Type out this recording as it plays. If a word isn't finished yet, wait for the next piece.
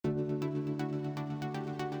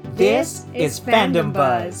This is Fandom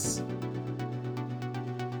Buzz.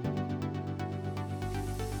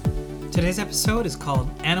 Today's episode is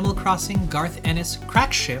called Animal Crossing, Garth Ennis,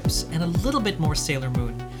 Crack Ships, and a little bit more Sailor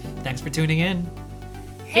Moon. Thanks for tuning in.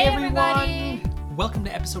 Hey everybody! Welcome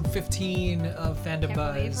to episode 15 of Fandom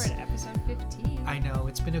Buzz. Can't believe we're at episode 15. I know,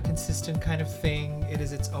 it's been a consistent kind of thing. It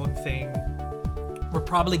is its own thing. We're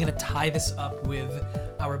probably going to tie this up with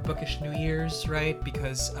our bookish New Year's, right?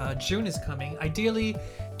 Because June is coming. Ideally,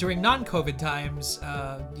 during non-COVID times,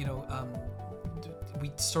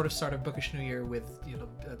 we sort of start our bookish New Year with,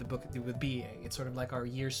 the book with BA. It's sort of like our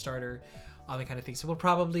year starter, all that kind of thing. So we'll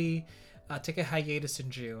probably take a hiatus in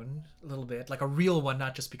June a little bit, like a real one,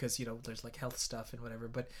 not just because, there's like health stuff and whatever.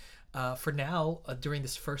 But for now, during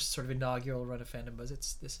this first sort of inaugural run of Fandom Buzz,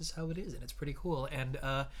 this is how it is, and it's pretty cool. And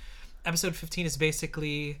episode 15 is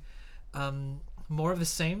basically more of the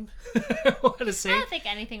same. I don't think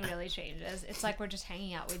anything really changes. It's like we're just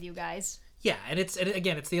hanging out with you guys. Yeah, and it's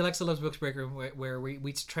the Alexa Loves Books break room where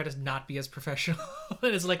we try to not be as professional.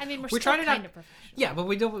 And it's like, I mean, we're still trying to kind of professional. Yeah, but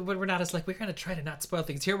we're not as like, we're gonna try to not spoil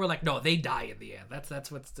things. Here we're like, no, they die in the end.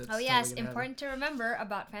 That's what's. Oh yes, important to remember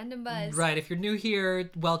about Fandom Buzz. Right. If you're new here,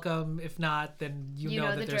 welcome. If not, then you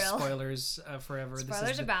know that there's drill. Spoilers forever.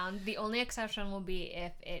 Spoilers abound. The only exception will be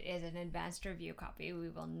if it is an advanced review copy. We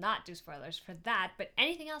will not do spoilers for that. But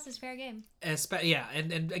anything else is fair game. Yeah,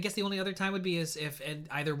 and I guess the only other time would be is if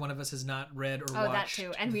either one of us has not read or watched. That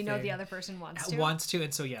too, and we know the other person wants to.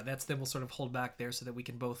 And so yeah, then we'll sort of hold back there so that we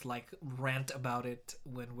can both like rant about it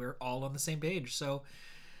when we're all on the same page. So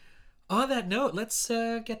on that note, let's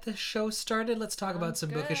get the show started. Let's talk about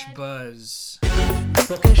some bookish buzz.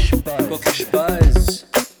 Bookish Buzz. Bookish Buzz.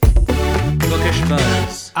 Bookish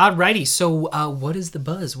Buzz. Alrighty, so what is the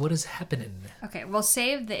buzz? What is happening? Okay, we'll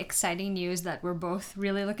save the exciting news that we're both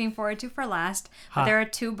really looking forward to for last. But there are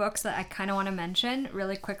two books that I kind of want to mention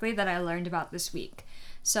really quickly that I learned about this week.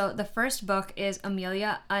 So the first book is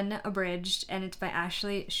Amelia Unabridged, and it's by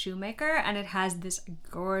Ashley Shoemaker, and it has this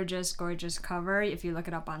gorgeous, gorgeous cover if you look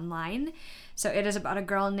it up online. So it is about a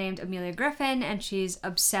girl named Amelia Griffin, and she's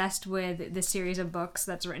obsessed with the series of books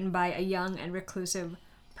that's written by a young and reclusive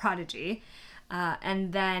prodigy.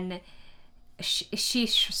 And then she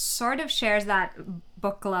sort of shares that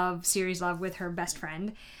book love, series love with her best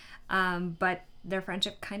friend, but their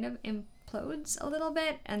friendship kind of implodes a little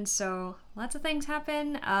bit, and so lots of things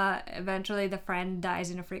happen. Eventually the friend dies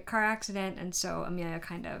in a freak car accident, and so Amelia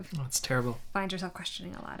kind of it's terrible. Finds herself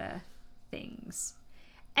questioning a lot of things.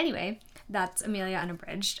 Anyway, that's Amelia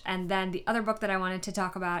Unabridged. And then the other book that I wanted to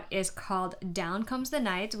talk about is called Down Comes the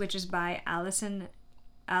Night, which is by Alison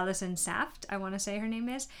Saft, I want to say her name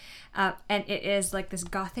is. And it is like this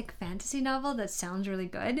gothic fantasy novel that sounds really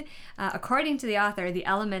good. According to the author, the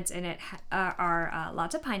elements in it are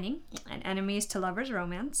lots of pining, an enemies to lovers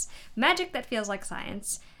romance, magic that feels like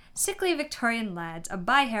science, sickly Victorian lads, a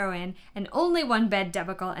bi-heroine, and only one bed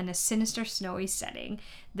debacle, and a sinister snowy setting.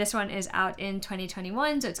 This one is out in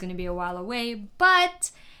 2021, so it's going to be a while away,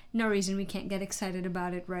 but no reason we can't get excited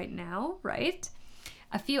about it right now, right?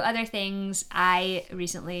 A few other things. I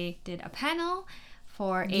recently did a panel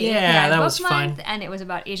for API Book Month, and it was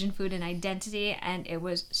about Asian food and identity, and it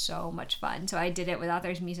was so much fun. So I did it with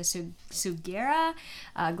authors Misa Sugiura,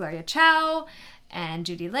 Gloria Chow, and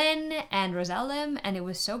Judy Lin, and Roselle Lim, and it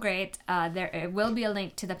was so great. There will be a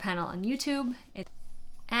link to the panel on YouTube.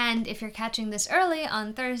 And if you're catching this early,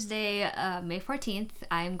 on Thursday, May 14th,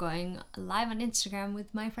 I'm going live on Instagram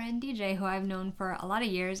with my friend DJ, who I've known for a lot of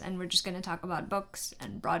years, and we're just going to talk about books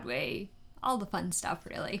and Broadway, all the fun stuff,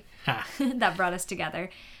 really, that brought us together.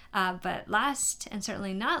 But last, and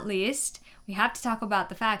certainly not least, we have to talk about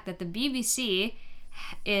the fact that the BBC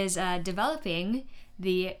is developing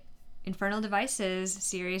the Infernal Devices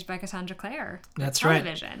series by Cassandra Clare. That's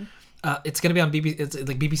television. Right. It's going to be on BBC. It's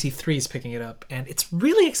like BBC 3 is picking it up, and it's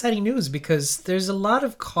really exciting news because there's a lot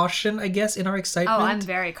of caution, I guess, in our excitement. Oh, I'm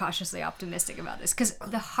very cautiously optimistic about this because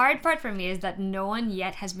the hard part for me is that no one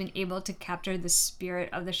yet has been able to capture the spirit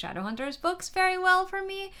of the Shadowhunters books very well for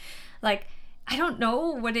me. Like, I don't know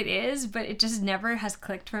what it is, but it just never has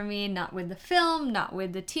clicked for me. Not with the film, not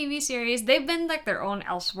with the TV series. They've been like their own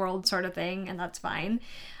Elseworld sort of thing, and that's fine.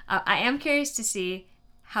 I am curious to see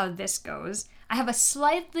how this goes. I have a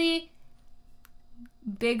slightly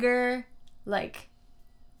bigger,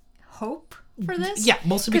 hope for this. Yeah,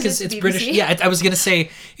 mostly because it's British. Yeah, I was going to say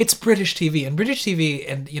it's British TV, and British TV,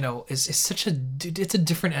 and is such it's a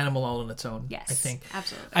different animal all on its own. Yes, I think.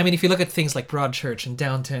 Absolutely. I mean, if you look at things like Broadchurch and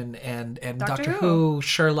Downton and Doctor Who,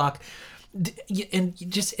 Sherlock, and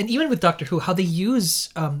even with Doctor Who, how they use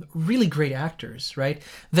really great actors, right?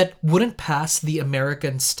 That wouldn't pass the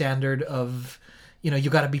American standard of you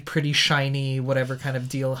got to be pretty shiny, whatever kind of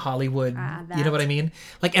deal, Hollywood. You know what I that. mean?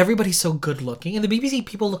 Like everybody's so good looking, and the BBC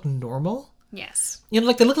people look normal. Yes.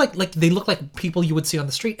 Like they look like people you would see on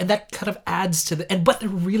the street, and that kind of adds to but they're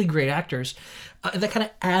really great actors, and that kind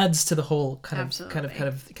of adds to the whole kind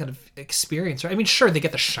of experience. Right? I mean, sure, they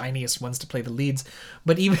get the shiniest ones to play the leads,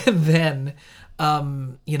 but even then,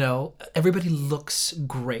 everybody looks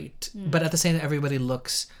great, but at the same time, everybody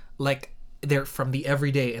looks like they're from the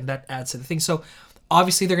everyday, and that adds to the thing. So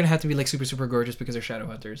obviously they're gonna have to be like super super gorgeous because they're shadow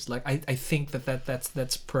hunters. Like I think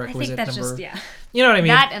that's prerequisite I think that's number. just, yeah. You know what I mean?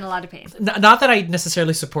 That and a lot of pain. Not that I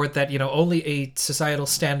necessarily support that. Only a societal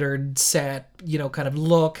standard set kind of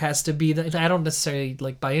look has to be. I don't necessarily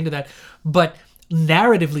like buy into that, but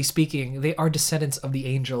narratively speaking, they are descendants of the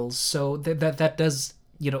angels, so that does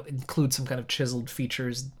include some kind of chiseled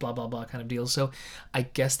features, blah blah blah kind of deal. So I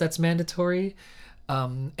guess that's mandatory,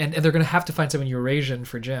 and they're gonna have to find someone Eurasian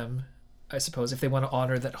for Jem, I suppose, if they want to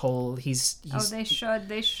honor that whole he's They should.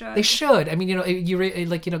 they should. I mean,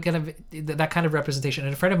 kind of that kind of representation.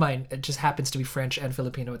 And a friend of mine just happens to be French and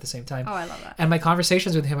Filipino at the same time. Oh, I love that. And my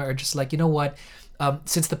conversations with him are just like, you know what?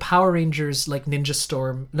 Since the Power Rangers, like Ninja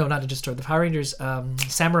Storm, no, not Ninja Storm, the Power Rangers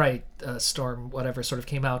Samurai Storm, whatever, sort of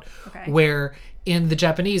came out, where in the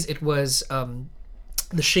Japanese it was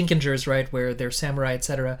the Shinkingers, right, where they're samurai,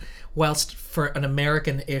 etc. Whilst for an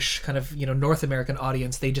American-ish kind of North American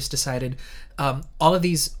audience, they just decided all of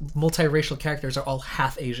these multiracial characters are all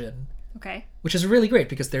half Asian. Okay. Which is really great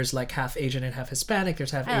because there's like half Asian and half Hispanic.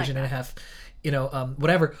 There's half Asian and half,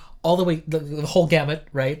 whatever, all the way the whole gamut,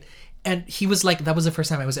 right? And he was like, that was the first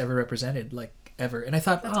time I was ever represented, like ever. And I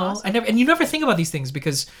thought, awesome. You never think about these things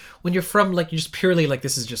because when you're from like, you're just purely like,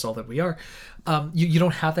 this is just all that we are. You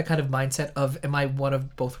don't have that kind of mindset of, am I one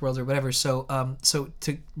of both worlds or whatever. So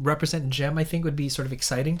to represent Jem, I think would be sort of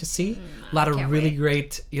exciting to see. A lot of really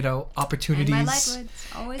great, opportunities. And my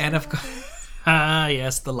Lightwoods. Always and of course.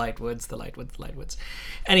 Yes, the Lightwoods.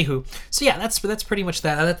 Anywho, so yeah, that's pretty much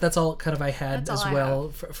that. That's all kind of I had as well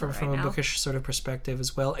from a bookish sort of perspective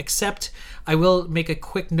as well. Except I will make a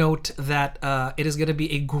quick note that it is going to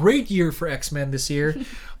be a great year for X-Men this year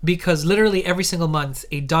because literally every single month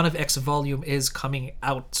a Dawn of X volume is coming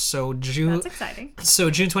out. So That's exciting.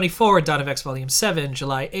 So June 24, Dawn of X volume 7,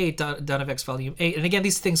 July 8, Dawn of X volume 8. And again,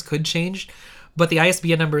 these things could change, but the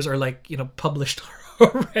ISBN numbers are like, published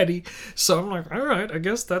already, so I'm like, all right, I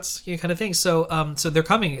guess that's kind of thing. So they're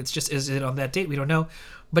coming. It's just, is it on that date? We don't know,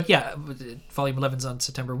 but yeah, volume 11's on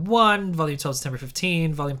September 1, volume 12 September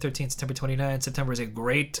 15, volume 13 September 29. September is a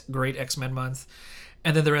great X-Men month,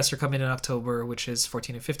 and then the rest are coming in October, which is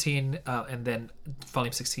 14 and 15, and then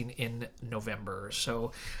volume 16 in November.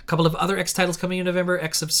 So a couple of other X titles coming in November: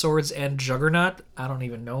 X of Swords and Juggernaut. I don't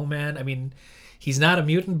even know, man. I mean, he's not a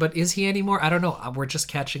mutant, but is he anymore? I don't know. We're just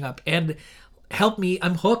catching up. And help me,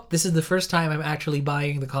 I'm hooked. This is the first time I'm actually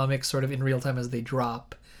buying the comics sort of in real time as they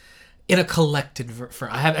drop in a collected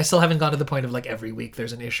I still haven't gone to the point of like every week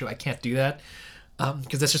there's an issue. I can't do that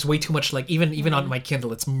because that's just way too much. Like even on my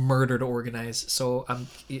Kindle, it's murder to organize. So I'm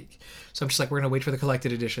just like, we're gonna wait for the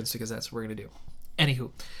collected editions because that's what we're gonna do.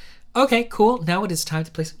 Anywho, okay, cool. Now it is time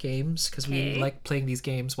to play some games because we like playing these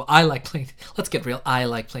games. Well, I like playing. Let's get real. I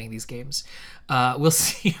like playing these games. We'll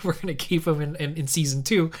see if we're going to keep them in season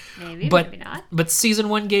 2. Maybe not. But season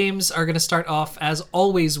 1 games are going to start off, as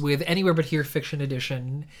always, with Anywhere But Here Fiction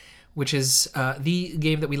Edition, which is the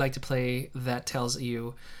game that we like to play that tells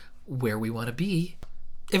you where we want to be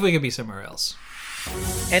if we could be somewhere else.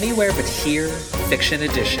 Anywhere But Here Fiction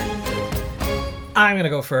Edition. I'm going to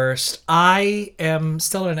go first. I am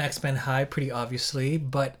still on an X-Men high, pretty obviously,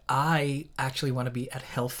 but I actually want to be at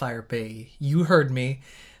Hellfire Bay. You heard me.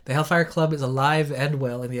 The Hellfire Club is alive and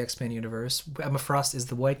well in the X-Men universe. Emma Frost is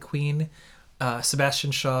the White Queen. Sebastian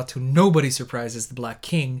Shaw, to nobody's surprise, is the Black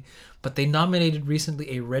King. But they nominated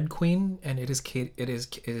recently a Red Queen, and it is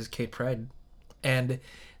Kate Pryde. And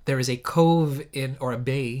there is a cove or a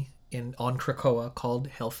bay on Krakoa called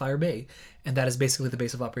Hellfire Bay, and that is basically the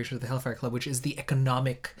base of operations of the Hellfire Club, which is the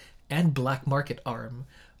economic and black market arm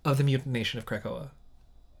of the mutant nation of Krakoa.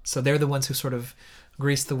 So they're the ones who sort of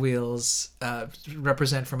grease the wheels,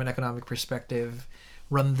 represent from an economic perspective,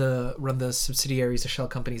 run the subsidiaries, the shell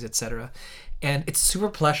companies, etc. And it's super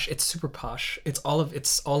plush, it's super posh. It's all of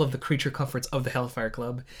the creature comforts of the Hellfire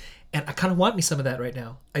Club. And I kind of want me some of that right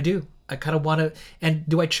now. I do. I kind of want to. And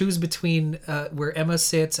do I choose between where Emma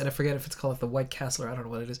sits, and I forget if it's called the White Castle or I don't know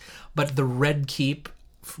what it is, but the Red Keep?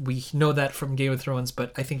 We know that from Game of Thrones,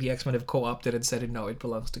 but I think the X-Men have co-opted and said no, it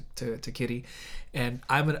belongs to Kitty. And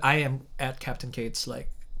I am at Captain Kate's. Like,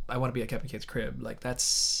 I want to be at Captain Kate's crib. Like,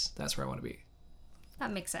 that's where I want to be.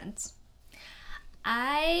 That makes sense.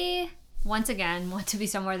 I once again, want to be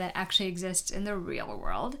somewhere that actually exists in the real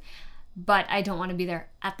world, but I don't want to be there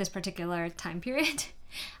at this particular time period.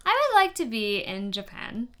 I would like to be in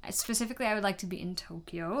Japan. Specifically, I would like to be in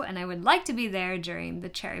Tokyo, and I would like to be there during the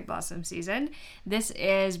cherry blossom season. This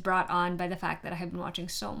is brought on by the fact that I have been watching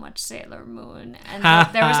so much Sailor Moon, and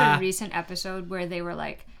there was a recent episode where they were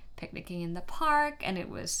like picnicking in the park, and it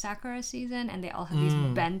was Sakura season, and they all had these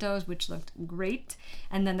bentos, which looked great.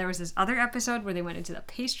 And then there was this other episode where they went into the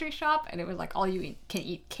pastry shop, and it was like all you can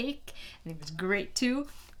eat cake, and it was great too.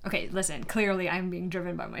 Okay, listen, clearly I'm being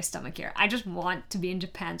driven by my stomach here. I just want to be in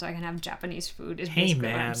Japan so I can have Japanese food is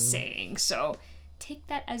basically what I'm saying. So take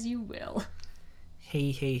that as you will.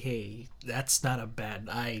 Hey. That's not a bad...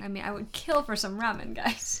 I mean, I would kill for some ramen,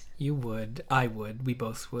 guys. You would. I would. We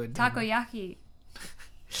both would. Takoyaki.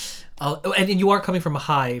 And you are coming from a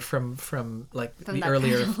high from like the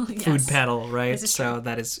earlier panel, food yes. panel, right? So true.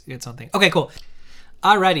 that is its own thing. Okay, cool.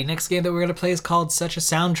 Alrighty, next game that we're going to play is called Such a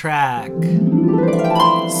Soundtrack.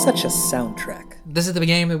 Such a soundtrack. This is the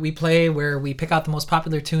game that we play where we pick out the most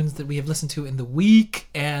popular tunes that we have listened to in the week,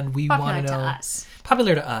 and we want to know...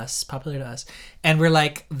 Popular to us. And we're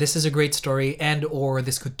like, this is a great story, and or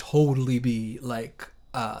this could totally be like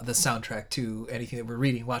the soundtrack to anything that we're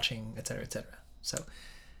reading, watching, etc., etc. So,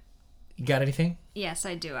 you got anything? Yes,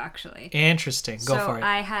 I do, actually. Interesting. Go for it. So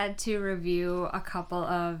I had to review a couple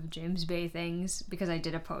of James Bay things because I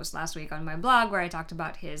did a post last week on my blog where I talked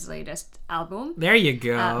about his latest album. There you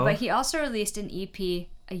go. But he also released an EP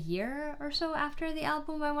a year or so after the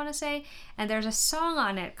album, I want to say. And there's a song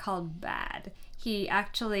on it called Bad. He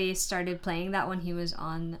actually started playing that when he was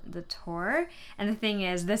on the tour. And the thing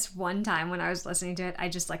is, this one time when I was listening to it, I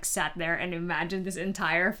just like sat there and imagined this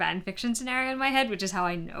entire fan fiction scenario in my head, which is how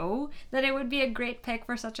I know that it would be a great pick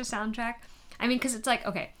for such a soundtrack. I mean, because it's like,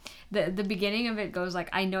 okay, the beginning of it goes like,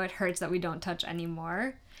 I know it hurts that we don't touch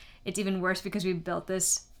anymore. It's even worse because we built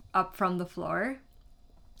this up from the floor.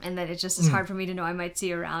 And that it's just as hard for me to know I might see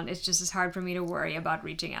you around. It's just as hard for me to worry about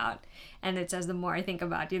reaching out. And it says, the more I think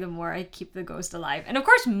about you, the more I keep the ghost alive. And of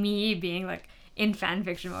course, me being like in fan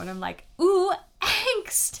fiction mode, I'm like, ooh,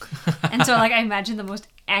 angst. And so like I imagine the most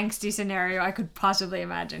angsty scenario I could possibly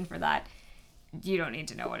imagine for that. You don't need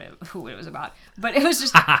to know who it was about. But it was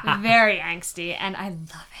just very angsty. And I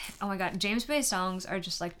love it. Oh my God. James Bay songs are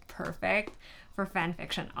just like perfect for fan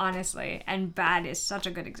fiction, honestly, and Bad is such a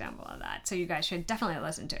good example of that. So you guys should definitely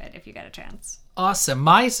listen to it if you get a chance. Awesome.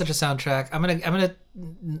 My Such a Soundtrack. I'm gonna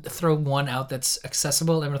throw one out that's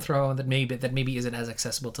accessible. I'm gonna throw one that maybe isn't as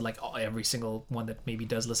accessible to like every single one that maybe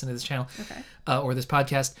does listen to this channel, or this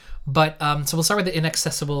podcast. But so we'll start with the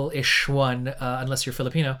inaccessible-ish one, unless you're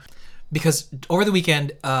Filipino. Because over the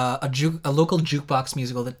weekend, a local jukebox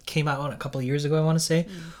musical that came out a couple of years ago, I want to say,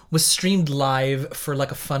 was streamed live for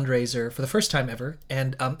like a fundraiser for the first time ever,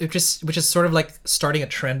 and which is sort of like starting a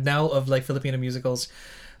trend now of like Filipino musicals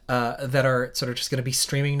that are sort of just going to be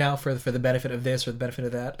streaming now for the benefit of this or the benefit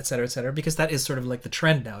of that, et cetera, because that is sort of like the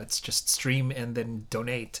trend now. It's just stream and then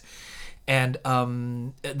donate, and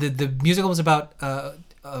the musical was about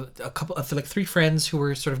a couple of like three friends who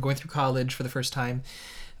were sort of going through college for the first time.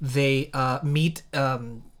 They meet,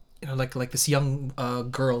 like this young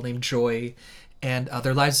girl named Joy, and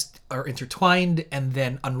their lives are intertwined and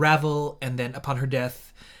then unravel, and then upon her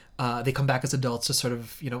death, they come back as adults to sort of,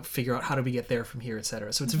 figure out how do we get there from here,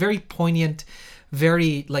 etc. So it's a very poignant,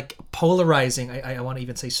 very like polarizing, I want to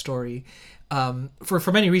even say story,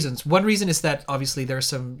 for many reasons. One reason is that obviously there are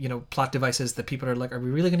some, plot devices that people are like, are we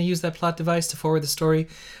really going to use that plot device to forward the story?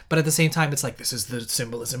 But at the same time, it's like, this is the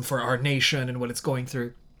symbolism for our nation and what it's going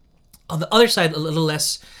through. On the other side, a little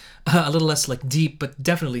less like deep, but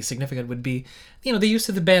definitely significant would be, the use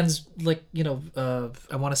of the band's like,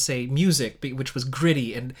 I want to say music, which was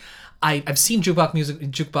gritty. And I've seen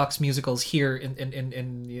jukebox musicals here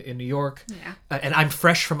in New York, and I'm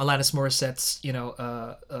fresh from Alanis Morissette's,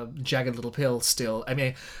 Jagged Little Pill still. I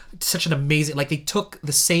mean, such an amazing, like they took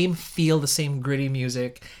the same feel, the same gritty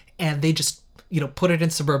music, and they just, put it in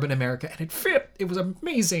suburban America, and it fit. It was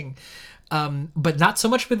amazing. But not so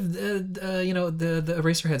much with the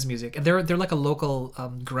Eraserheads music, and they're like a local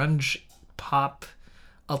grunge pop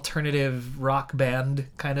alternative rock band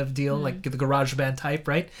kind of deal, like the garage band type,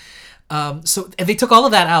 right? And they took all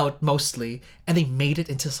of that out mostly, and they made it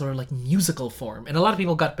into sort of like musical form. And a lot of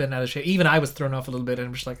people got bent out of shape. Even I was thrown off a little bit, and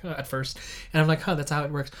I'm just like, at first. And I'm like, that's how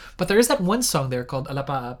it works. But there is that one song there called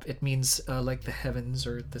Alapaap. It means like the heavens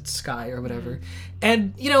or the sky or whatever.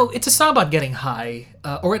 And, it's a song about getting high.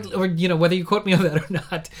 Or whether you quote me on that or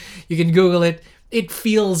not, you can Google it. it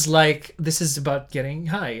feels like this is about getting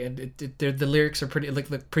high, and the lyrics are pretty, like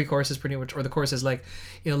the pre-chorus is pretty much, or the chorus is like,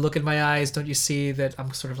 look in my eyes, don't you see that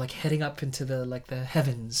I'm sort of like heading up into the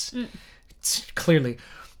heavens. It's clearly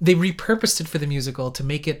they repurposed it for the musical to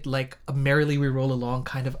make it like a Merrily We Roll Along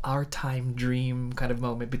kind of our time dream kind of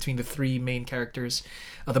moment between the three main characters,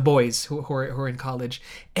 the boys who are in college.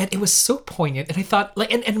 And it was so poignant. And I thought,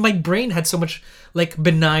 like, and my brain had so much like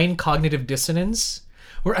benign cognitive dissonance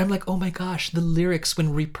where I'm like, oh my gosh, the lyrics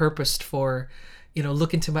when repurposed for,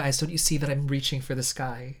 look into my eyes, don't you see that I'm reaching for the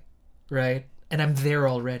sky, right? And I'm there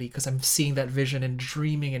already because I'm seeing that vision and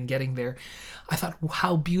dreaming and getting there. I thought,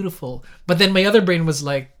 how beautiful. But then my other brain was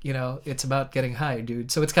like, it's about getting high,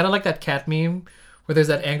 dude. So it's kind of like that cat meme where there's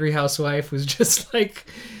that angry housewife who's just like,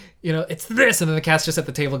 it's this. And then the cat's just at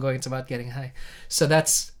the table going, it's about getting high. So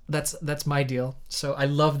that's my deal. So I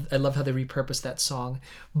love how they repurposed that song.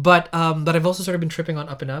 But I've also sort of been tripping on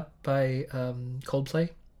Up and Up by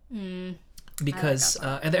Coldplay. Because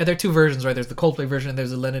and there are two versions, right? There's the Coldplay version and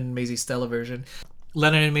there's the Lennon and Maisie Stella version.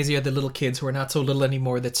 Lennon and Maisie are the little kids who are not so little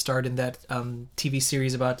anymore that starred in that TV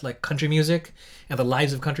series about like country music and the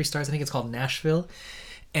lives of country stars. I think it's called Nashville,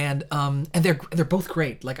 and they're both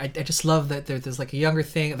great. Like I just love that there's like a younger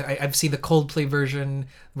thing. I've seen the Coldplay version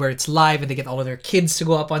where it's live and they get all of their kids to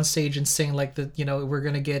go up on stage and sing like we're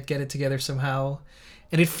gonna get it together somehow,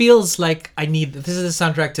 and it feels like this is the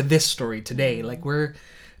soundtrack to this story today. Like we're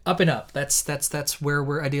up and up. That's where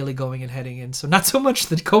we're ideally going and heading in. So not so much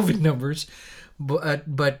the COVID numbers, but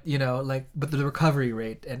the recovery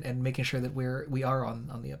rate and making sure that we are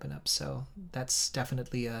on the up and up. So that's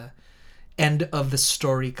definitely a end of the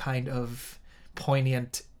story kind of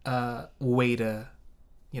poignant way to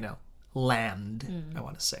land. I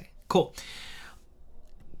want to say cool.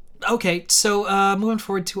 Okay, so moving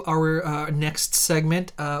forward to our next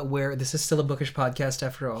segment, where this is still a bookish podcast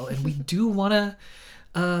after all, and we do want to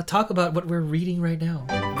talk about what we're reading right now.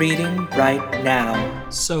 Reading right now.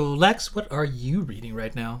 So, Lex, what are you reading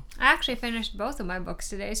right now? I actually finished both of my books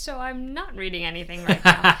today, so I'm not reading anything right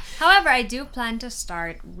now. However, I do plan to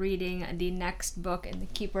start reading the next book in the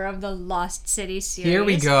Keeper of the Lost City series. Here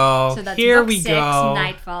we go. So that's Here book we 6, go.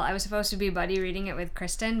 Nightfall. I was supposed to be buddy reading it with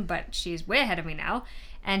Kristen, but she's way ahead of me now,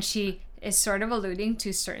 and she is sort of alluding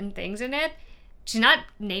to certain things in it. She's not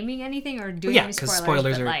naming anything or doing any spoilers,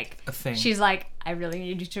 spoilers but are like a thing. She's like, I really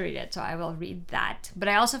need you to read it, so I will read that. But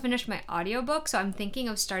I also finished my audiobook, so I'm thinking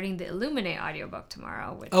of starting the Illuminate audiobook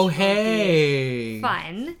tomorrow, which will be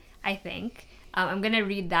fun, I think. I'm gonna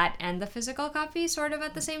read that and the physical copy sort of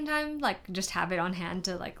at the same time, like just have it on hand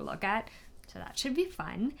to like look at. So that should be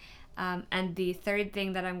fun. And the third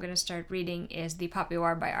thing that I'm gonna start reading is The Poppy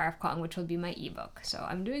War by R.F. Kuang, which will be my ebook. So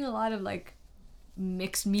I'm doing a lot of like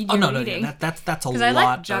mixed media reading. That's a lot. Because I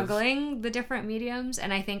like juggling the different mediums,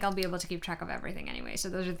 and I think I'll be able to keep track of everything anyway. So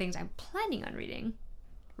those are things I'm planning on reading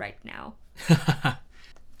right now.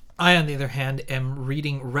 I, on the other hand, am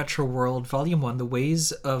reading Retro World Volume 1, The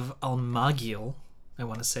Ways of Almagiel, I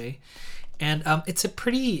want to say. And it's a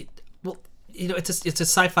pretty... it's a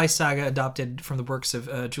sci-fi saga adopted from the works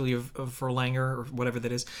of Julia Verlanger, or whatever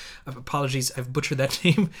that is. Apologies, I've butchered that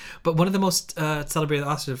name. But one of the most celebrated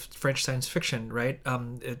authors of French science fiction, right?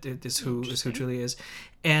 It is who Julia is.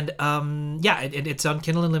 And it's on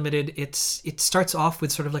Kindle Unlimited. It starts off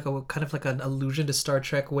with sort of like a kind of like an allusion to Star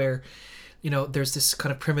Trek, where there's this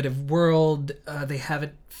kind of primitive world. They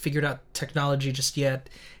haven't figured out technology just yet,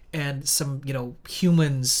 and some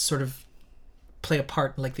humans sort of play a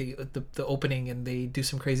part in like the opening, and they do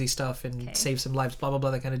some crazy stuff and save some lives, blah blah blah,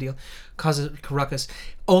 that kind of deal, causes a ruckus,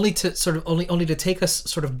 only to take us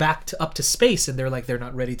sort of back up to space, and they're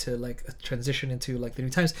not ready to like transition into like the new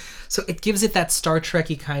times. So it gives it that Star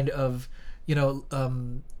Trek-y kind of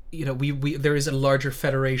we there is a larger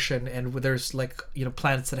federation, and there's like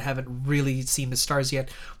planets that haven't really seen the stars yet,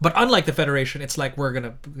 but unlike the Federation, it's like we're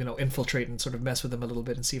gonna infiltrate and sort of mess with them a little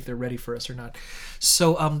bit and see if they're ready for us or not.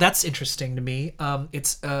 So that's interesting to me.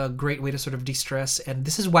 It's a great way to sort of de-stress, and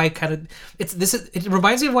this is why it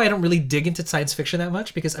reminds me of why I don't really dig into science fiction that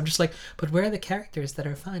much, because I'm just like, but where are the characters that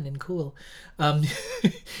are fun and cool?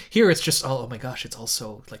 Here it's just oh my gosh, it's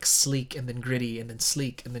also like sleek and then gritty and then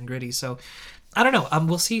sleek and then gritty. So I don't know.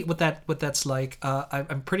 We'll see what that's like.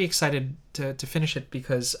 I'm pretty excited to finish it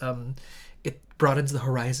because it broadens the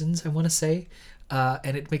horizons, I want to say,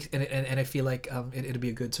 and it makes and I feel like it'll be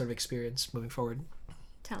a good sort of experience moving forward.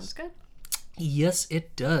 Sounds good. Yes,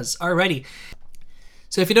 it does. Alrighty.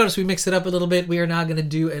 So if you notice, we mixed it up a little bit. We are now going to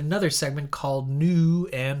do another segment called New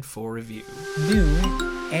and for Review. New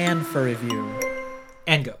and for Review.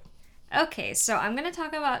 And go. Okay, so I'm going to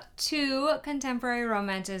talk about 2 contemporary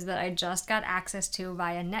romances that I just got access to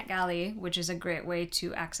via NetGalley, which is a great way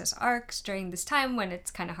to access ARCs during this time when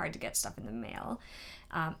it's kind of hard to get stuff in the mail.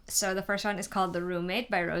 So the first one is called The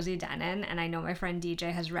Roommate by Rosie Danan, and I know my friend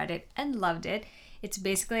DJ has read it and loved it. It's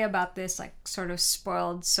basically about this like sort of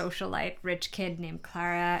spoiled socialite rich kid named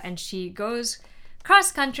Clara, and she goes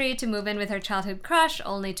cross country to move in with her childhood crush,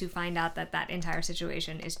 only to find out that that entire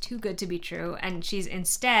situation is too good to be true, and she's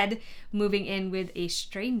instead moving in with a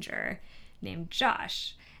stranger named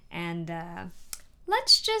Josh. And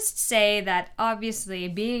let's just say that obviously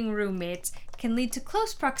being roommates can lead to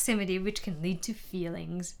close proximity, which can lead to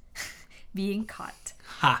feelings. Being caught.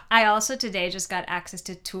 Ha. I also today just got access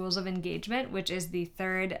to Tools of Engagement, which is the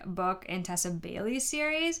 3rd book in Tessa Bailey's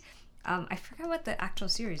series. I forgot what the actual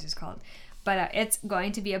series is called. But it's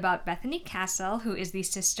going to be about Bethany Castle, who is the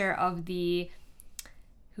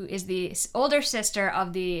older sister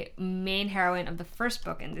of the main heroine of the first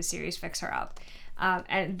book in the series, Fix Her Up.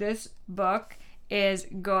 And this book is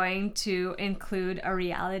going to include a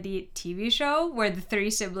reality TV show where the 3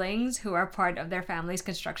 siblings who are part of their family's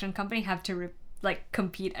construction company have to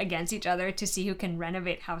compete against each other to see who can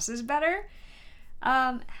renovate houses better.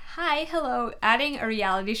 Hello. Adding a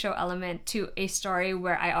reality show element to a story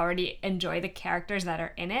where I already enjoy the characters that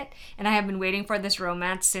are in it, and I have been waiting for this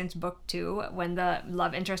romance since book 2 when the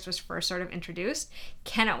love interest was first sort of introduced.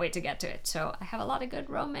 Cannot wait to get to it. So I have a lot of good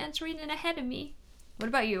romance reading ahead of me. What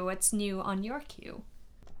about you? What's new on your queue?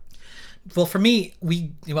 Well, for me,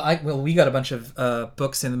 we got a bunch of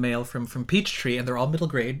books in the mail from Peachtree, and they're all middle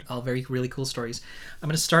grade, all really cool stories. I'm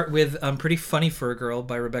going to start with Pretty Funny for a Girl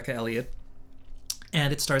by Rebecca Elliott.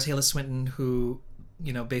 And it stars Hayla Swinton, who,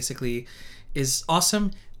 basically is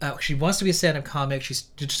awesome. She wants to be a stand-up comic. She's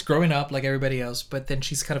just growing up like everybody else, but then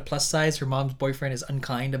she's kind of plus size. Her mom's boyfriend is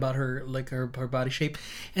unkind about her, like her body shape.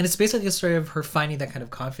 And it's basically a story of her finding that kind of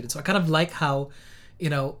confidence. So I kind of like how,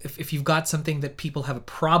 if you've got something that people have a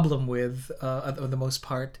problem with, for the most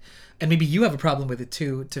part, and maybe you have a problem with it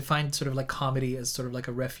too, to find sort of like comedy as sort of like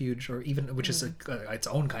a refuge, or even, which is its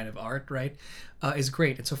own kind of art, right, is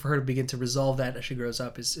great. And so for her to begin to resolve that as she grows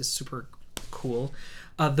up is super cool.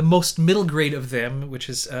 The most middle grade of them, which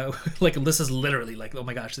is this is literally like, oh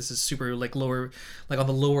my gosh, this is super like lower, like on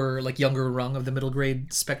the lower, like younger rung of the middle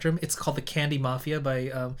grade spectrum. It's called The Candy Mafia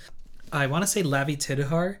by I want to say Lavi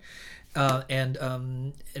Tidhar.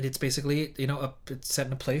 And it's basically, it's set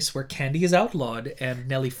in a place where candy is outlawed, and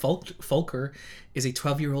Nellie Folker is a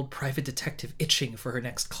 12-year-old private detective itching for her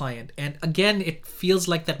next client. And again, it feels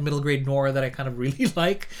like that middle grade noir that I kind of really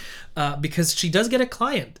like, because she does get a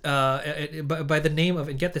client by the name of,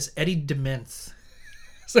 and get this, Eddie Dementhe.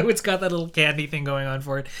 So it's got that little candy thing going on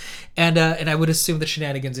for it, and I would assume that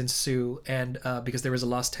shenanigans ensue, and because there was a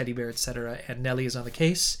lost teddy bear, etc. And Nellie is on the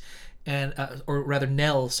case. And or rather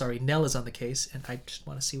Nell is on the case, and I just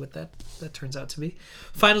want to see what that turns out to be.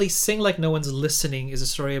 Finally, Sing Like No One's Listening is a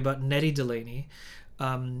story about Nettie Delaney.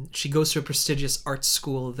 She goes to a prestigious art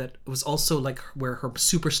school that was also like where her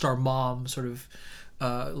superstar mom sort of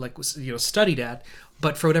was studied at,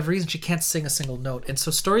 but for whatever reason she can't sing a single note. And so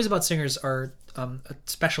stories about singers are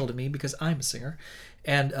special to me because I'm a singer.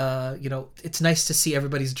 And it's nice to see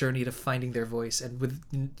everybody's journey to finding their voice, and with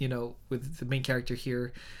the main character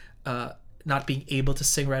here not being able to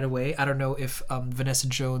sing right away. I don't know if Vanessa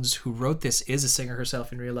Jones, who wrote this, is a singer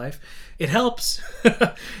herself in real life. It helps,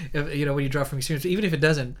 when you draw from experience. Even if it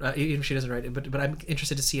doesn't, even if she doesn't write it. But I'm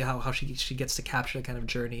interested to see how she gets to capture that kind of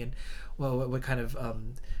journey, and what kind of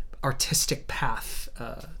artistic path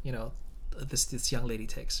this young lady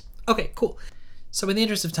takes. Okay, cool. So in the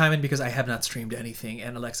interest of time, and because I have not streamed anything,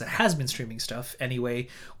 and Alexa has been streaming stuff anyway,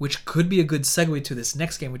 which could be a good segue to this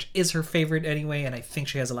next game, which is her favorite anyway, and I think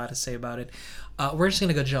she has a lot to say about it, we're just going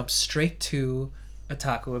to go jump straight to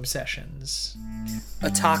Otaku Obsessions.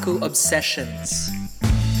 Otaku Obsessions.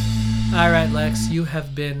 All right, Lex, you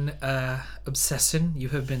have been obsessing. You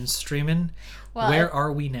have been streaming. Well, where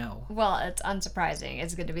are we now? Well, it's unsurprising.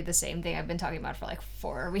 It's going to be the same thing I've been talking about for like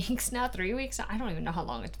 4 weeks now, 3 weeks. I don't even know how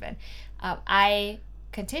long it's been. I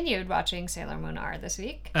continued watching Sailor Moon R this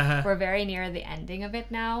week. Uh-huh. We're very near the ending of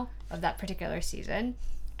it now, of that particular season.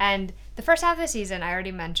 And the first half of the season, I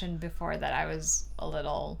already mentioned before that I was a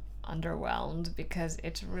little underwhelmed because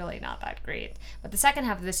it's really not that great. But the second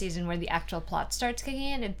half of the season, where the actual plot starts kicking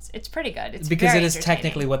in, it's pretty good. It's because very it is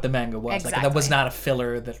technically what the manga was. Exactly. Like that was not a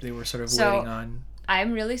filler that they were sort of waiting on.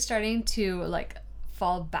 I'm really starting to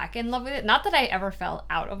fall back in love with it. Not that I ever fell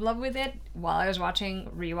out of love with it while I was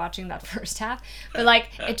rewatching that first half, but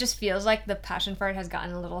it just feels like the passion for it has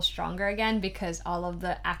gotten a little stronger again, because all of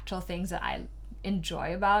the actual things that I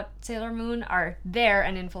enjoy about Sailor Moon are there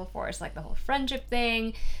and in full force, like the whole friendship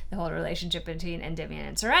thing, the whole relationship between Endymion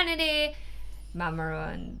and Serenity.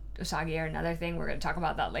 Mamoru and Usagi are another thing. We're going to talk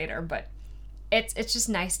about that later, but it's just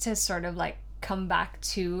nice to sort of like come back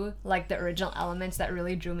to like the original elements that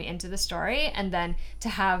really drew me into the story, and then to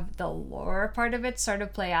have the lore part of it sort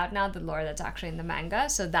of play out now, the lore that's actually in the manga.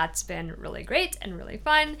 So that's been really great and really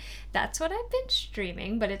fun. That's what I've been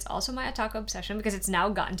streaming, but it's also my otaku obsession because it's now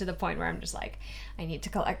gotten to the point where I'm just like, I need to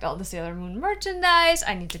collect all the Sailor Moon merchandise.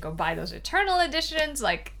 I need to go buy those Eternal editions.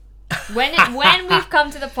 Like, when we've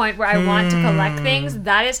come to the point where I want to collect things,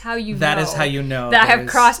 that is how you That is how you know that I have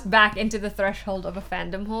crossed back into the threshold of a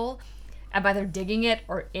fandom hole. I'm either digging it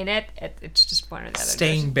or in it. It's just one or the other.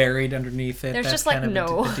 Staying buried underneath it. There's that's just like kind of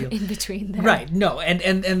no the deal. in between there. Right. No.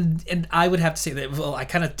 And I would have to say that, well, I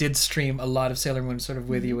kind of did stream a lot of Sailor Moon sort of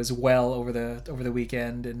with you as well over the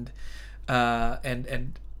weekend, and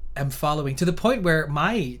I'm following to the point where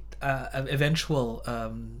my eventual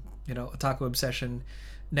otaku obsession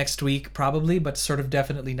next week probably, but sort of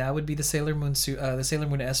definitely now, would be the Sailor Moon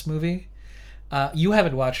S movie. You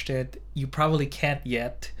haven't watched it. You probably can't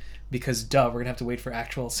yet, because we're gonna have to wait for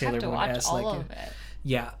actual Sailor Moon S. All of it.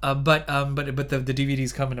 Yeah, but the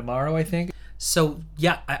DVD's coming tomorrow, I think. So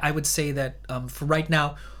yeah, I would say that for right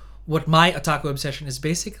now, what my otaku obsession is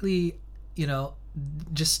basically,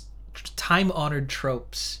 just time-honored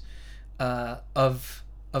tropes of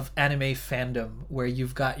anime fandom, where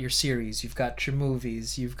you've got your series, you've got your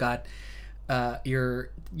movies, you've got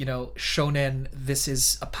your shonen. This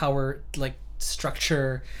is a power like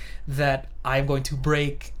structure that I'm going to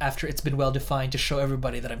break after it's been well defined to show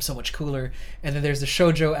everybody that I'm so much cooler. And then there's the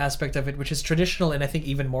shoujo aspect of it, which is traditional and I think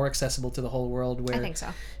even more accessible to the whole world, where I think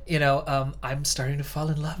so. I'm starting to fall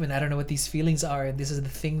in love and I don't know what these feelings are, and this is the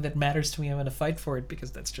thing that matters to me. I'm going to fight for it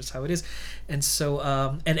because that's just how it is. And so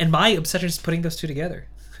and my obsession is putting those two together.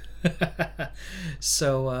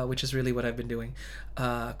 So which is really what I've been doing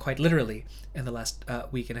quite literally in the last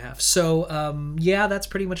week and a half. So yeah, that's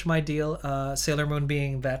pretty much my deal. Sailor Moon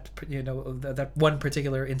being that that one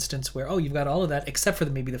particular instance where you've got all of that except for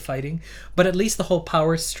maybe the fighting, but at least the whole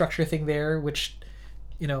power structure thing there, which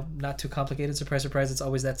not too complicated. Surprise, surprise, it's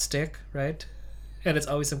always that stick, right? And it's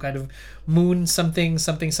always some kind of moon something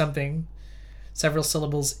something something, several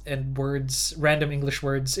syllables and words, random English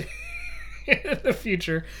words in the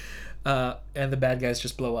future, and the bad guys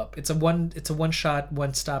just blow up. It's a one shot,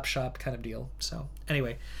 one stop shop kind of deal. So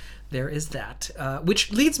anyway, there is that,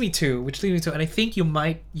 which leads me to, and I think you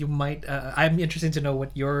might. I'm interested to know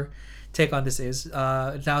what your take on this is.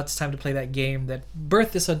 Now it's time to play that game that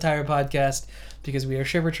birthed this entire podcast, because we are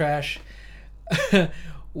Shiver Trash.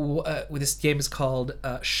 This game is called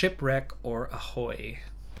Shipwreck or Ahoy.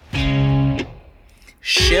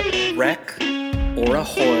 Shipwreck or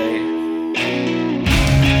Ahoy.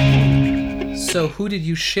 So who did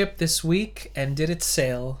you ship this week, and did it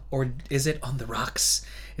sail, or is it on the rocks?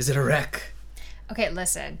 Is it a wreck? Okay,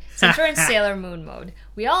 listen. Since we're in Sailor Moon mode,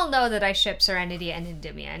 we all know that I ship Serenity and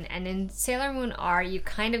Endymion, and in Sailor Moon R, you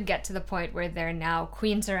kind of get to the point where they're now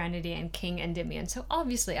Queen Serenity and King Endymion. So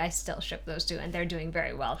obviously, I still ship those two, and they're doing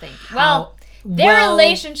very well. Thank you. Well, their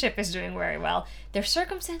relationship is doing very well. Their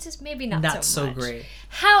circumstances, maybe not so much. Great.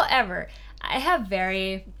 However, I have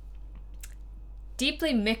very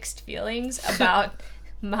deeply mixed feelings about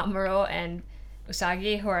Mamoru and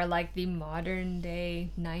Usagi, who are like the modern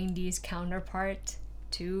day 90s counterpart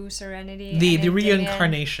to Serenity. The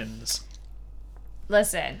reincarnations.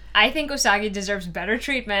 Listen, I think Usagi deserves better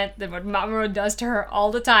treatment than what Mamoru does to her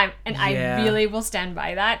all the time, and I really will stand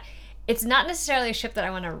by that. It's not necessarily a ship that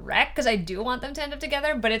I want to wreck, because I do want them to end up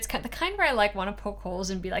together, but it's the kind where I want to poke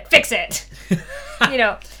holes and be like, fix it!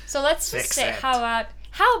 So let's just say,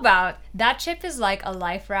 how about that ship is like a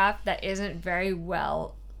life raft that isn't very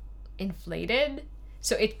well inflated,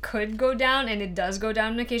 so it could go down, and it does go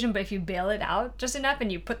down on occasion, but if you bail it out just enough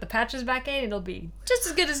and you put the patches back in, it'll be just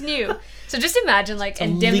as good as new. So just imagine like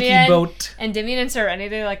Endymion and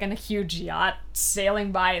Serenity like in a huge yacht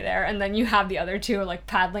sailing by there, and then you have the other two like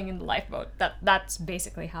paddling in the lifeboat. That's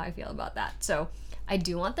basically how I feel about that. So I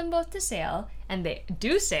do want them both to sail, and they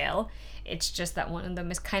do sail. It's just that one of them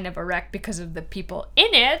is kind of a wreck because of the people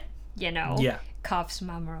in it, Yeah. Coughs,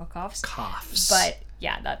 Mamoru coughs. Coughs. But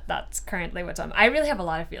yeah, that's currently what's on. I really have a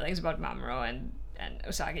lot of feelings about Mamoru and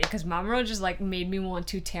Usagi, because Mamoru just like made me want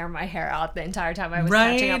to tear my hair out the entire time I was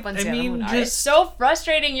catching up on Sailor Moon. It's so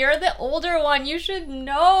frustrating. You're the older one. You should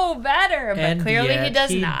know better. But clearly he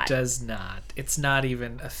does not. He does not. It's not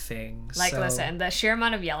even a thing. Like, listen, the sheer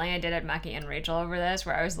amount of yelling I did at Maki and Rachel over this,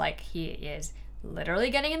 where I was like, he is literally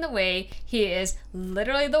getting in the way. He is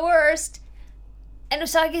literally the worst. And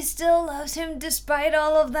Usagi still loves him despite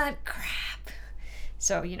all of that crap.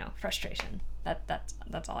 So, frustration.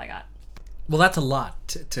 That's all I got. Well, that's a lot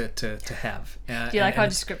to have. Do you like how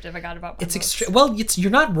descriptive I got about my books? Well, you're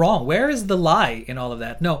not wrong. Where is the lie in all of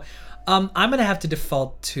that? No, I'm gonna have to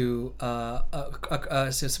default to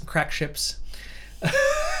some crack ships.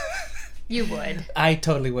 You would. I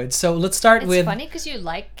totally would. So let's start with. It's funny because you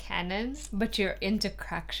like canon, but you're into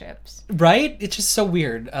crack ships. Right? It's just so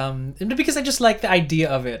weird. And because I just like the idea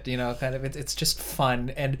of it, kind of. It's just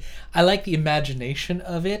fun, and I like the imagination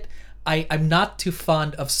of it. I'm not too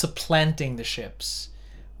fond of supplanting the ships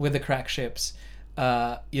with the crack ships.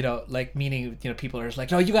 Meaning, people are just like,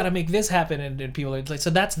 no, you got to make this happen, and people are like, so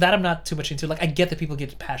that I'm not too much into. Like, I get that people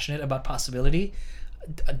get passionate about possibility.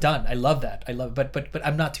 Done. I love that. But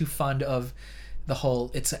I'm not too fond of the whole.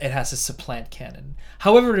 It has to supplant canon.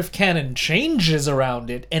 However, if canon changes around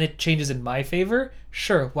it and it changes in my favor,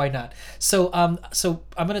 sure, why not? So I'm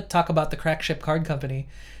gonna talk about the Crack Ship Card Company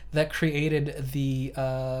that created the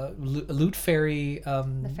Loot Fairy.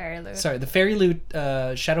 The Fairy Loot. Sorry, the Fairy Loot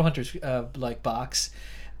Shadowhunters box,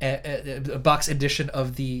 a box edition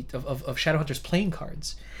of Shadowhunters playing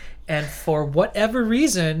cards, and for whatever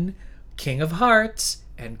reason, King of Hearts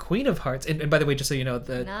and Queen of Hearts, and by the way, just so you know,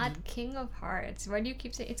 not King of Hearts. Why do you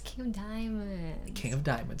keep saying it's King of Diamonds? King of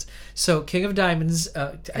Diamonds. So King of Diamonds.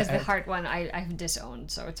 Because the heart one I've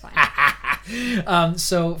disowned, so it's fine.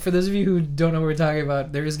 So for those of you who don't know what we're talking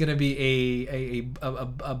about, there is going to be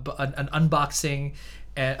an unboxing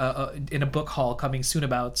in a book haul coming soon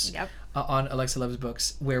about. Yep. On Alexa Loves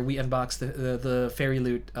Books, where we unbox the Fairy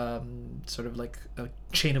Loot sort of like a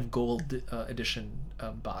Chain of Gold edition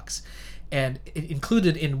box. And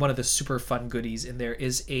included in one of the super fun goodies in there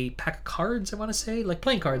is a pack of cards, I want to say, like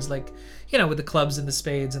playing cards, like, with the clubs and the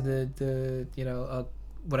spades and the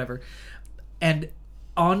whatever. And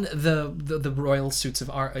on the royal suits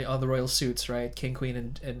on the royal suits, right, King,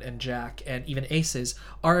 Queen, and Jack, and even aces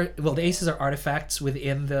the aces are artifacts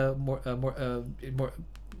within the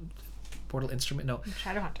Mortal Instrument, no.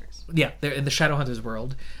 Shadowhunters. Yeah, they're in the Shadowhunters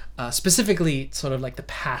world. Specifically, sort of like the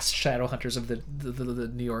past Shadowhunters of the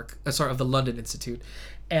New York, of the London Institute.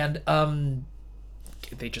 And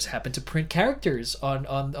they just happen to print characters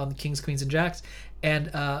on Kings, Queens, and Jacks.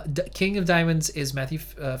 And King of Diamonds is Matthew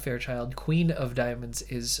Fairchild. Queen of Diamonds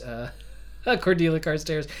is Cordelia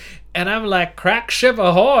Carstairs. And I'm like, crack ship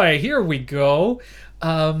ahoy, here we go.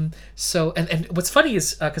 So what's funny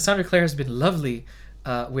is Cassandra Clare has been lovely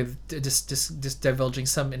with just divulging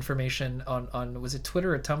some information on was it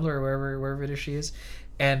Twitter or Tumblr or wherever it is she is,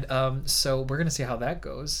 and so we're gonna see how that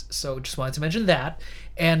goes. So just wanted to mention that,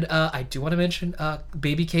 and I do want to mention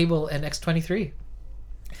Baby Cable and X-23.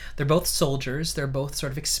 They're both soldiers. They're both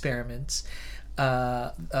sort of experiments, in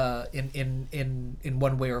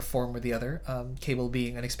one way or form or the other. Cable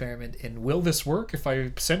being an experiment in, will this work if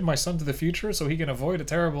I send my son to the future so he can avoid a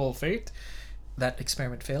terrible fate? That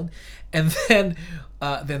experiment failed. And then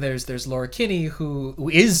there's Laura Kinney, who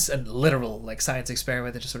is a literal like science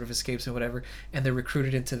experiment that just sort of escapes and whatever, and they're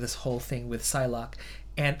recruited into this whole thing with Psylocke.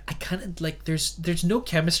 And I kind of like there's no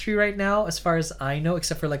chemistry right now as far as I know,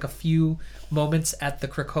 except for like a few moments at the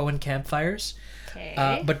Krakoan campfires.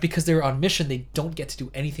 Okay. But because they're on mission, they don't get to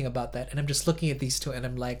do anything about that. And I'm just looking at these two and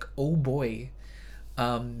I'm like, oh boy,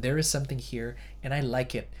 there is something here and I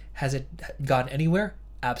like it. Has it gone anywhere?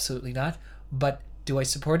 Absolutely not. But do I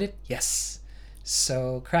support it? Yes.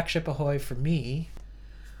 So crack ship ahoy for me,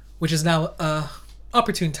 which is now an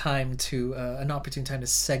opportune time to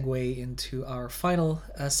segue into our final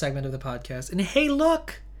segment of the podcast. And hey,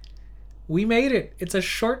 look, we made it. It's a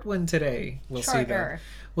short one today. We'll see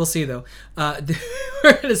though.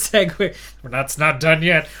 We're gonna segue. That's not done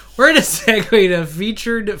yet. We're gonna segue to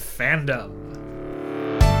featured fandom.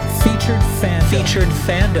 Featured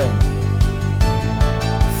fandom.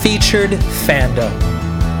 Featured fandom.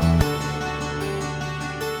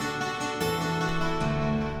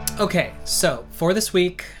 Okay, so for this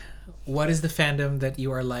week, what is the fandom that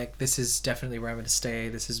you are like, this is definitely where I'm going to stay,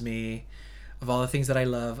 this is me. Of all the things that I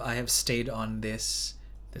love, I have stayed on this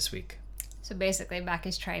week. So basically,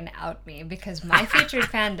 Becky's trying to out me because my featured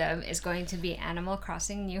fandom is going to be Animal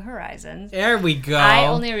Crossing New Horizons. There we go. I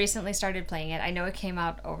only recently started playing it. I know it came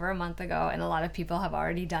out over a month ago, and a lot of people have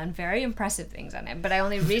already done very impressive things on it. But I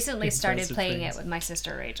only recently started playing it with my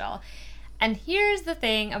sister Rachel. And here's the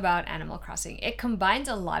thing about Animal Crossing. It combines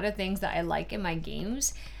a lot of things that I like in my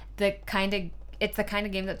games. It's the kind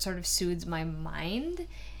of game that sort of soothes my mind.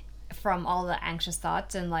 from all the anxious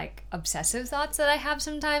thoughts and like obsessive thoughts that I have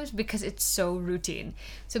sometimes, because it's so routine.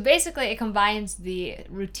 So basically it combines the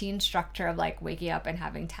routine structure of like waking up and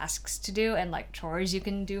having tasks to do and like chores you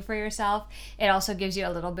can do for yourself. It also gives you a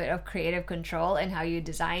little bit of creative control in how you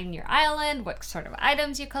design your island, what sort of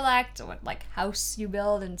items you collect, what like house you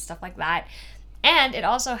build and stuff like that. And it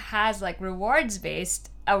also has like a rewards-based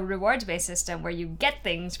system where you get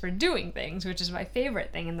things for doing things, which is my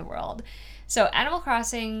favorite thing in the world. So Animal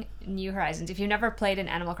Crossing New Horizons, if you've never played an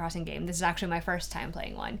Animal Crossing game, this is actually my first time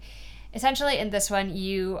playing one. Essentially, in this one,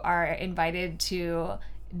 you are invited to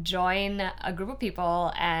join a group of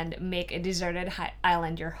people and make a deserted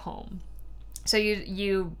island your home. So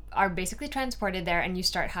you are basically transported there, and you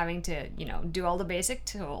start having to, do all the basic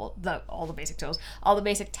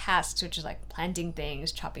tasks, which is like planting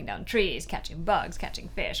things, chopping down trees, catching bugs, catching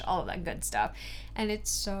fish, all of that good stuff. And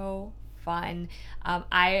it's so fun.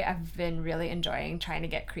 I have been really enjoying trying to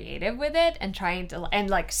get creative with it and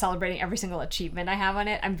like celebrating every single achievement I have on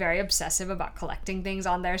it. I'm very obsessive about collecting things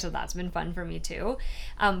on there, so that's been fun for me too.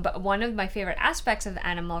 But one of my favorite aspects of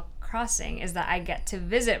Animal Crossing is that I get to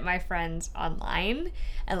visit my friends online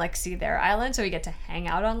and like see their island, so we get to hang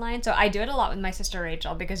out online. So I do it a lot with my sister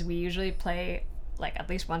Rachel, because we usually play like at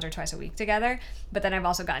least once or twice a week together. But then I've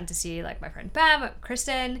also gotten to see like my friend Pam,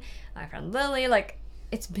 Kristen, my friend Lily. Like,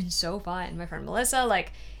 it's been so fun. My friend Melissa,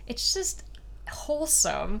 like, it's just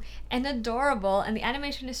wholesome and adorable, and the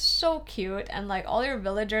animation is so cute, and like all your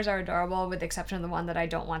villagers are adorable with the exception of the one that I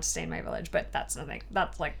don't want to stay in my village, but that's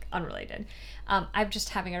like unrelated. I'm just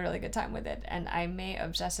having a really good time with it, and I may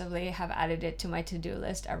obsessively have added it to my to-do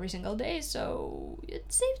list every single day, so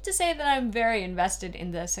it's safe to say that I'm very invested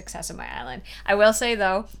in the success of my island. I will say,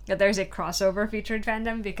 though, that there's a crossover featured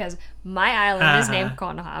fandom, because my island is named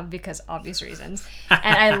Konoha, because obvious reasons,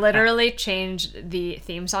 and I literally changed the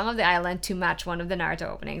theme song of the island to match one of the Naruto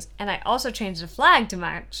openings, and I also changed the flag to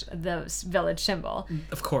match the village symbol.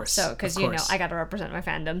 Of course. So, because, I got to represent my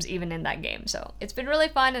fandoms even in that game, so it's been really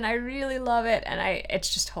fun, and I really love it. And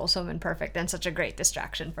it's just wholesome and perfect, and such a great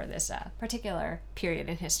distraction for this particular period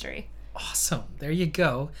in history. Awesome. There you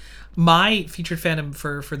go. My featured fandom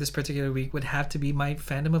for this particular week would have to be my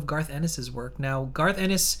fandom of Garth Ennis's work. Now, Garth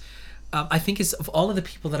Ennis, I think, is, of all of the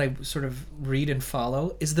people that I sort of read and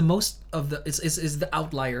follow, is the most of the is the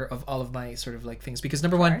outlier of all of my sort of like things, because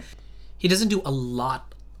number one, he doesn't do a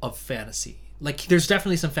lot of fantasy. Like, there's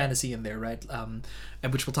definitely some fantasy in there, right?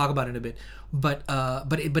 And which we'll talk about in a bit.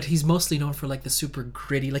 But he's mostly known for like the super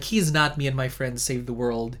gritty. Like, he is not Me and My Friends Save the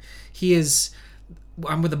World. He is,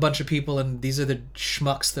 I'm with a bunch of people, and these are the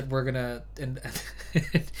schmucks that we're gonna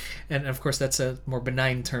and of course that's a more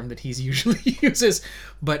benign term that he's usually uses.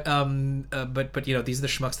 But these are the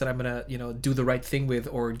schmucks that I'm gonna do the right thing with,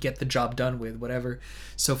 or get the job done with, whatever.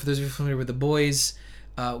 So for those of you familiar with The Boys,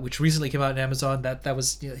 which recently came out on Amazon, that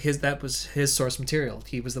was his source material.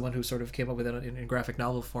 He was the one who sort of came up with it in graphic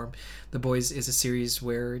novel form. The Boys is a series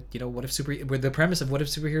where where the premise of what if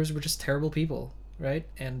superheroes were just terrible people, right?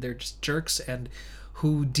 And they're just jerks, and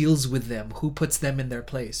who deals with them, who puts them in their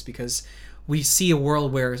place? Because we see a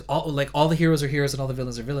world where all the heroes are heroes and all the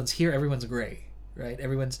villains are villains. Here, everyone's gray, right?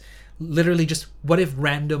 Everyone's literally just, what if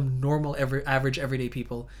random, normal, average, everyday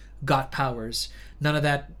people got powers? None of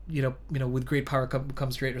that, with great power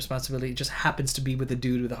comes great responsibility. It just happens to be with the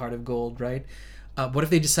dude with the heart of gold, right? What if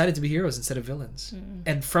they decided to be heroes instead of villains?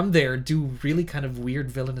 And from there, do really kind of weird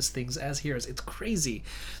villainous things as heroes? It's crazy.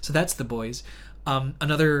 So that's The Boys.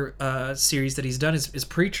 Another series that he's done is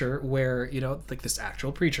Preacher, where, this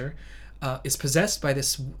actual preacher is possessed by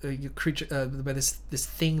this creature, by this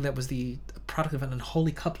thing that was the product of an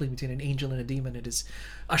unholy coupling between an angel and a demon. It is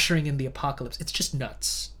ushering in the apocalypse. It's just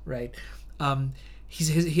nuts, right?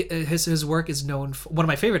 His work is known for, one of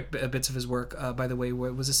my favorite bits of his work, by the way,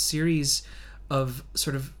 was a series of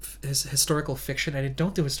sort of his historical fiction. I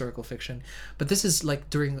don't do historical fiction, but this is like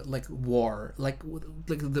during like war, like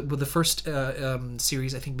the first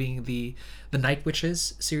series, I think, being the Night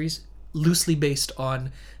Witches series, loosely based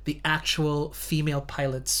on the actual female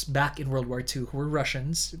pilots back in World War II who were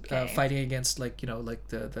Russians, fighting against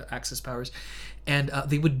the Axis powers, and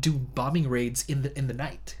they would do bombing raids in the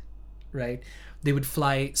night, right? They would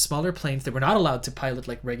fly smaller planes. They were not allowed to pilot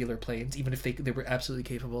like regular planes, even if they were absolutely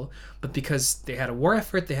capable. But because they had a war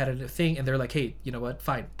effort, they had a thing, and they're like, hey, you know what?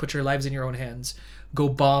 Fine, put your lives in your own hands. Go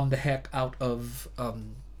bomb the heck out of,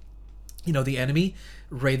 the enemy.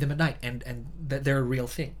 Raid them at night, and they're a real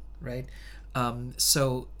thing, right?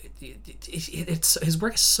 So it's his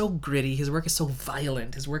work is so gritty. His work is so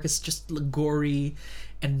violent. His work is just gory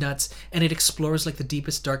and nuts, and it explores like the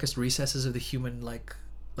deepest, darkest recesses of the human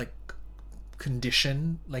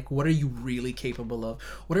condition, like what are you really capable of,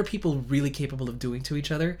 what are people really capable of doing to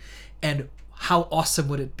each other, and how awesome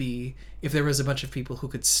would it be if there was a bunch of people who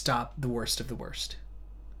could stop the worst of the worst,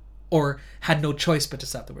 or had no choice but to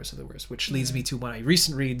stop the worst of the worst, which leads me to my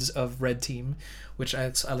recent reads of Red Team, which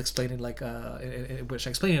I'll explain in which I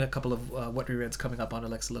explain in a couple of What We Read's coming up on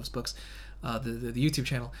Alexa Loves Books, the YouTube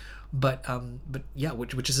channel. But yeah,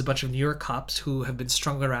 which is a bunch of New York cops who have been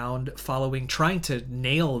strung around trying to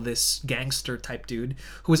nail this gangster type dude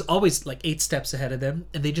who was always like 8 steps ahead of them,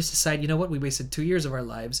 and they just decide, you know what, we wasted 2 years of our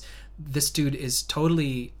lives. This dude is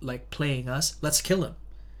totally like playing us. Let's kill him.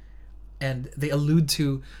 And they allude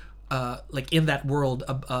to like in that world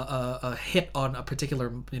a hit on a particular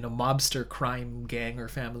mobster crime gang or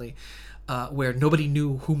family where nobody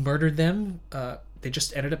knew who murdered them. They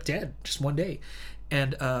just ended up dead just one day,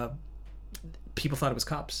 and people thought it was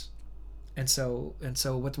cops. And so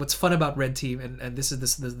what's fun about Red Team, and this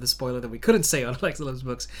is the spoiler that we couldn't say on Alexa Loves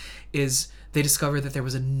Books, is they discovered that there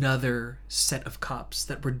was another set of cops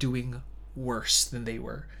that were doing worse than they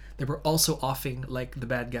were. They were also offing like the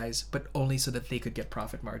bad guys, but only so that they could get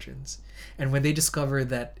profit margins. And when they discover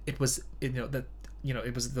that it was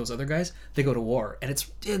it was those other guys, they go to war, and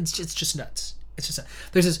it's just nuts. It's just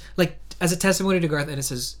there's this, like, as a testimony to Garth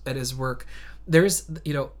Ennis's work, there's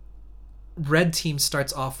Red Team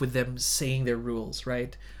starts off with them saying their rules,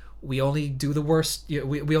 right? We only do the worst.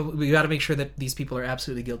 We got to make sure that these people are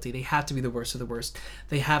absolutely guilty. They have to be the worst of the worst.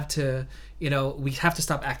 They have to, we have to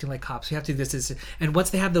stop acting like cops. We have to do this. And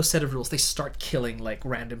once they have those set of rules, they start killing like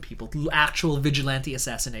random people, actual vigilante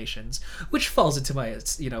assassinations, which falls into my,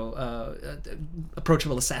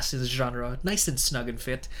 approachable assassins genre, nice and snug and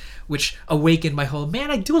fit, which awakened my whole,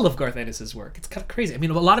 man, I do love Garth Ennis's work. It's kind of crazy. I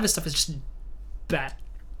mean, a lot of his stuff is just bat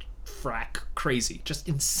frack crazy, just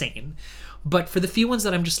insane. But for the few ones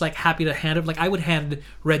that I'm just like happy to hand, like I would hand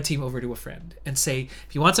Red Team over to a friend and say,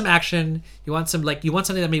 if you want some action, you want something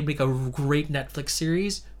that may make a great Netflix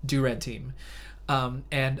series, do Red Team. And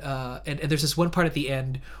there's this one part at the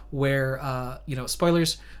end where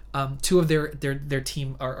spoilers, 2 of their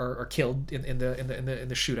team are killed in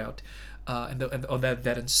the shootout, and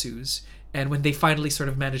that ensues. And when they finally sort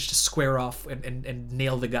of manage to square off and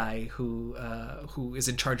nail the guy who is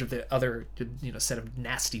in charge of the other set of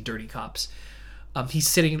nasty, dirty cops, he's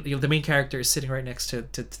sitting. The main character is sitting right next to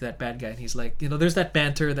that bad guy, and he's like, there's that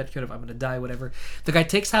banter, that kind of I'm gonna die, whatever. The guy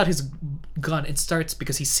takes out his gun and starts,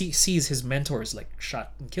 because he sees his mentors like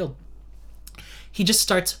shot and killed. He just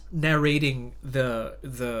starts narrating the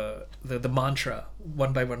mantra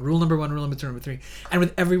one by one. Rule number 1, rule number 2, number 3, and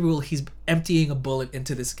with every rule, he's emptying a bullet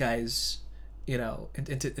into this guy's,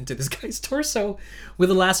 into this guy's torso, with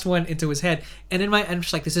the last one into his head. And I'm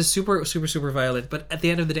just like, this is super, super, super violent. But at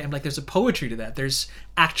the end of the day, I'm like, there's a poetry to that. There's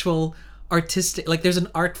actual artistic, like there's an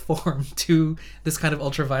art form to this kind of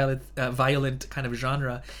ultra-violent, violent kind of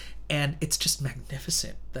genre, and it's just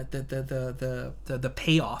magnificent. That the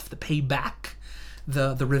payoff, the payback,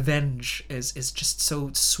 the revenge is just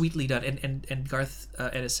so sweetly done, and Garth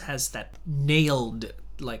Ennis has that nailed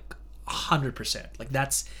like 100%. Like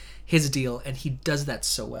that's his deal, and he does that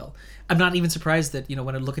so well. I'm not even surprised that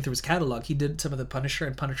when I'm looking through his catalog, he did some of the Punisher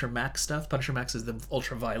and Punisher Max stuff. Punisher Max is the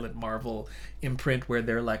ultra violent Marvel imprint where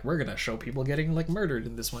they're like, we're gonna show people getting like murdered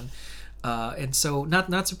in this one, and so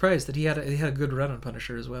not surprised that he had a good run on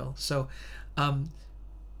Punisher as well. So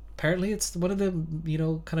apparently it's one of the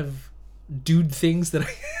kind of dude things that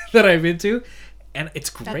I'm into, and it's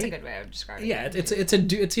great. That's a good way of describing it. Yeah,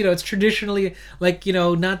 it's traditionally like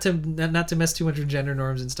not to mess too much with gender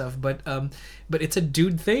norms and stuff, but it's a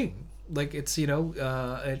dude thing. Like it's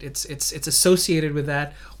it's associated with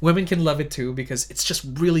that. Women can love it too because it's just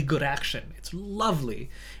really good action. It's lovely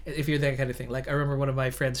if you're that kind of thing. Like I remember one of my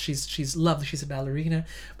friends. She's a ballerina,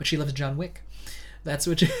 but she loves John Wick. That's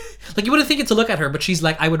what like you wouldn't think it to look at her, but she's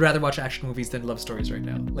like, I would rather watch action movies than love stories right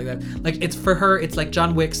now. Like that, like it's for her, it's like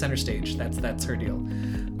John Wick center stage. That's her deal.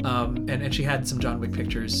 And she had some John Wick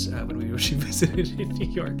pictures when she visited in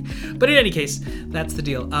New York. But in any case, that's the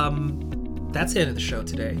deal. That's the end of the show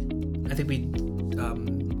today. I think we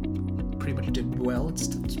pretty much did well.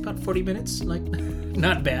 It's about 40 minutes, like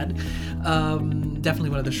not bad.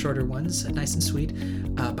 Definitely one of the shorter ones, nice and sweet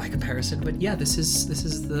by comparison. But yeah, this is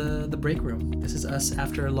the break room. This is us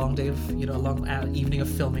after a long day of a long evening of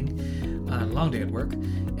filming, a long day at work,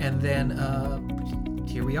 and then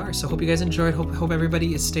here we are. So hope you guys enjoyed. Hope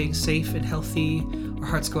everybody is staying safe and healthy. Our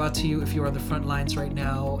hearts go out to you if you're on the front lines right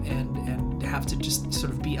now and have to just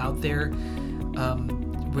sort of be out there.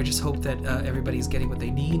 we just hope that everybody's getting what they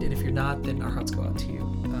need, and if you're not, then our hearts go out to you.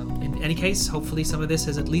 In any case, hopefully some of this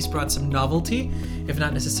has at least brought some novelty, if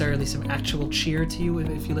not necessarily some actual cheer to you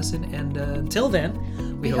if you listen. And until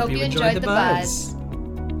then, we hope you enjoyed the buzz.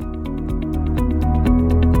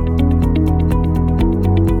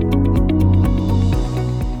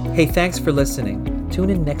 Hey, thanks for listening. Tune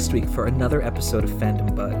in next week for another episode of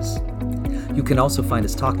Fandom Buzz. You can also find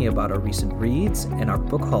us talking about our recent reads and our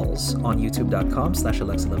book hauls on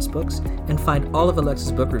youtube.com/AlexaLovesBooks, and find all of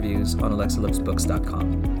Alexa's book reviews on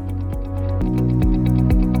AlexaLovesBooks.com.